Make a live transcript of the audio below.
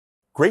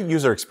Great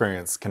user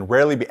experience can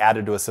rarely be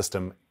added to a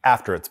system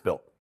after it's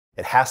built.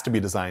 It has to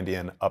be designed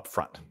in up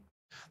front.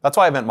 That's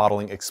why event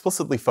modeling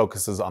explicitly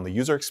focuses on the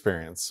user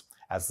experience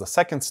as the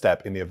second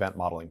step in the event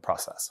modeling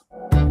process.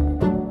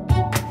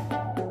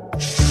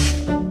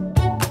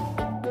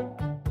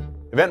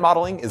 Event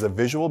modeling is a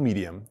visual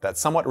medium that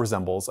somewhat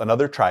resembles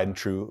another tried and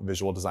true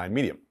visual design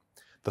medium,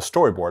 the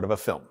storyboard of a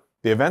film.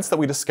 The events that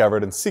we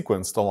discovered and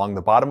sequenced along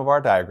the bottom of our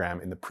diagram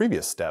in the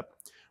previous step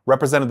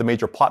represented the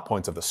major plot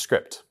points of the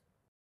script.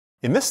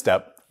 In this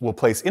step, we'll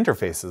place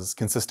interfaces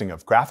consisting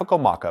of graphical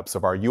mockups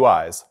of our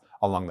UIs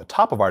along the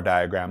top of our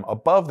diagram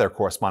above their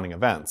corresponding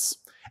events,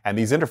 and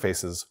these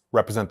interfaces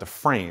represent the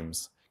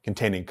frames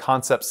containing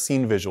concept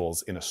scene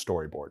visuals in a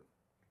storyboard.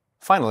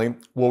 Finally,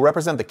 we'll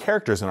represent the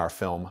characters in our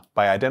film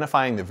by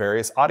identifying the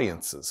various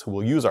audiences who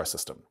will use our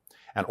system,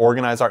 and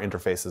organize our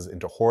interfaces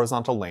into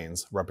horizontal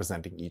lanes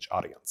representing each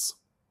audience.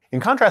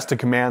 In contrast to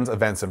commands,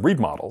 events, and read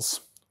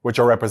models, which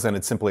are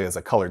represented simply as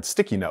a colored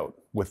sticky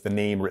note with the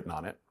name written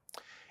on it,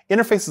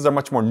 interfaces are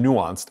much more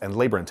nuanced and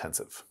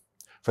labor-intensive.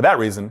 For that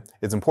reason,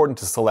 it's important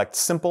to select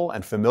simple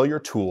and familiar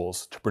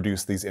tools to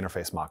produce these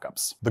interface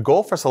mockups. The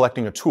goal for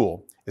selecting a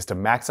tool is to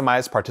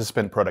maximize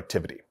participant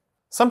productivity.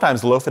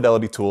 Sometimes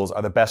low-fidelity tools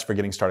are the best for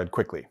getting started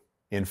quickly.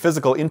 In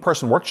physical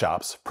in-person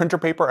workshops, printer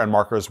paper and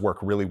markers work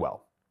really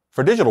well.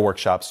 For digital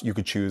workshops, you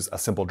could choose a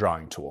simple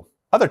drawing tool.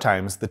 Other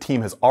times, the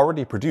team has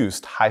already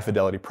produced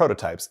high-fidelity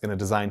prototypes in a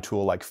design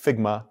tool like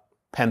Figma,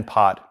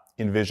 PenPot,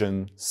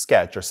 Envision,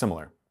 Sketch, or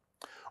similar.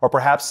 Or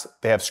perhaps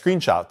they have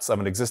screenshots of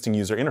an existing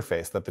user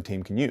interface that the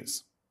team can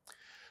use.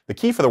 The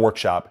key for the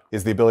workshop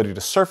is the ability to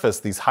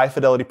surface these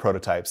high-fidelity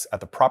prototypes at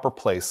the proper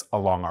place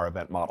along our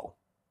event model.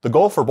 The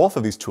goal for both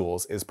of these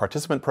tools is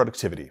participant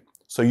productivity,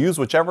 so use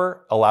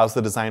whichever allows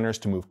the designers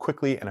to move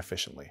quickly and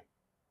efficiently.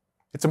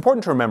 It's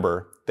important to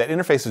remember that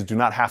interfaces do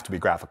not have to be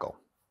graphical.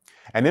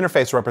 An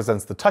interface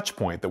represents the touch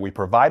point that we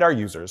provide our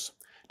users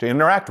to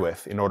interact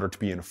with in order to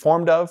be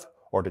informed of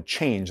or to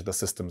change the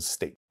system's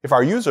state. If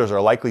our users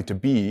are likely to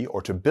be or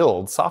to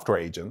build software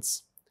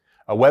agents,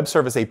 a web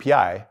service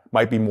API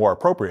might be more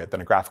appropriate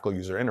than a graphical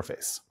user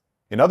interface.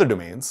 In other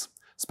domains,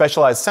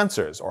 specialized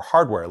sensors or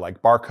hardware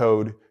like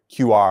barcode,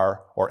 QR,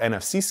 or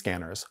NFC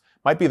scanners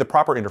might be the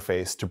proper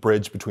interface to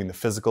bridge between the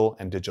physical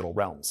and digital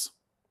realms.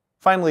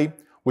 Finally,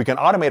 we can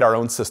automate our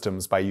own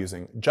systems by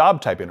using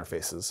job-type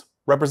interfaces,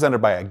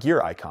 represented by a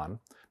gear icon,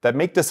 that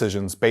make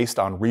decisions based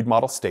on read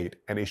model state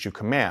and issue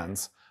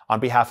commands on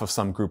behalf of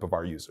some group of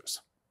our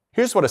users.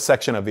 Here's what a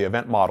section of the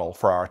event model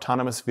for our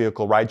autonomous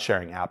vehicle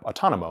ride-sharing app,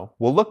 Autonomo,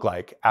 will look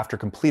like after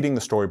completing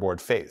the storyboard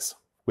phase.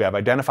 We have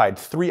identified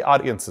 3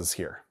 audiences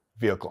here: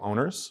 vehicle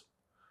owners,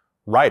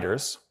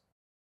 riders,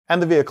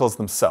 and the vehicles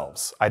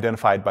themselves,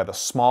 identified by the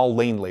small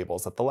lane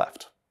labels at the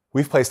left.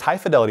 We've placed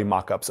high-fidelity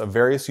mockups of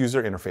various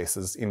user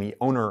interfaces in the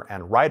owner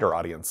and rider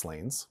audience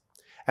lanes,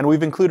 and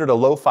we've included a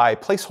lo-fi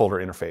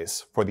placeholder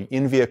interface for the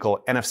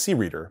in-vehicle NFC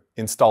reader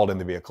installed in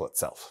the vehicle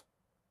itself.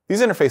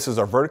 These interfaces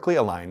are vertically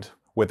aligned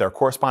with their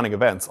corresponding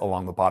events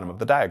along the bottom of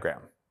the diagram.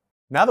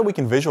 Now that we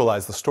can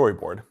visualize the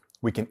storyboard,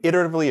 we can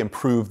iteratively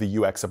improve the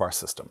UX of our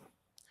system.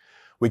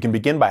 We can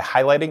begin by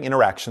highlighting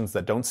interactions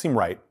that don't seem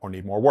right or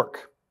need more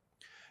work.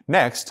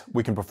 Next,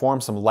 we can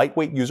perform some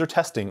lightweight user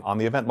testing on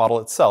the event model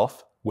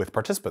itself with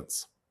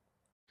participants.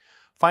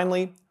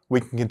 Finally,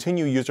 we can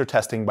continue user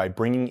testing by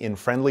bringing in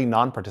friendly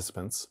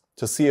non-participants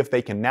to see if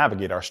they can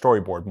navigate our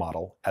storyboard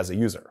model as a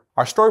user.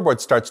 Our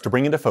storyboard starts to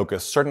bring into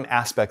focus certain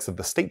aspects of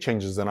the state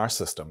changes in our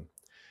system,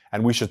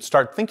 and we should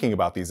start thinking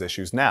about these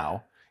issues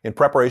now in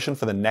preparation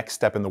for the next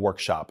step in the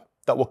workshop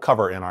that we'll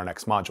cover in our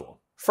next module.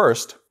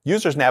 First,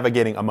 users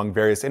navigating among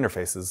various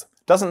interfaces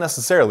doesn't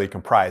necessarily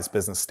comprise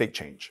business state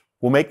change.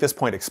 We'll make this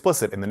point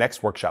explicit in the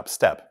next workshop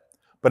step,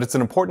 but it's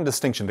an important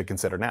distinction to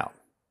consider now.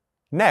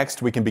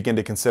 Next, we can begin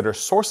to consider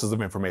sources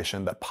of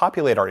information that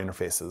populate our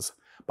interfaces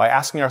by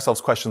asking ourselves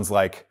questions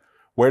like,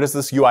 where does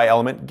this UI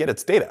element get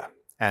its data?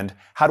 And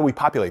how do we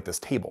populate this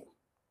table?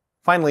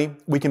 Finally,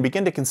 we can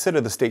begin to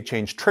consider the state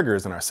change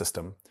triggers in our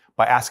system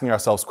by asking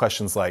ourselves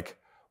questions like,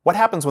 what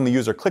happens when the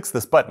user clicks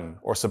this button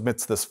or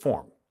submits this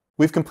form?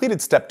 We've completed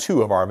step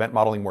 2 of our event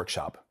modeling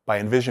workshop by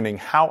envisioning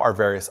how our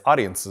various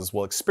audiences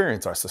will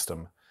experience our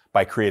system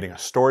by creating a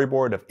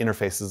storyboard of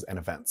interfaces and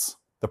events.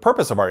 The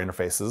purpose of our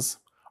interfaces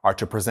are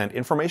to present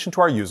information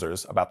to our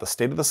users about the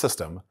state of the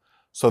system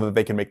so that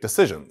they can make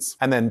decisions,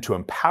 and then to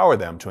empower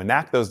them to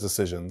enact those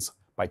decisions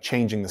by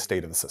changing the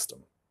state of the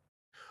system.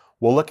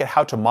 We'll look at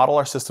how to model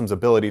our system's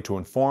ability to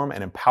inform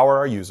and empower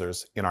our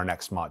users in our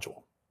next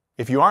module.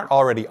 If you aren't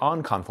already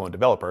on Confluent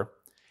Developer,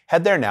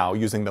 head there now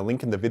using the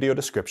link in the video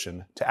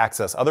description to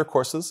access other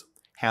courses,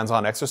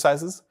 hands-on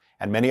exercises,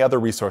 and many other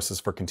resources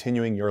for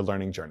continuing your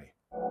learning journey.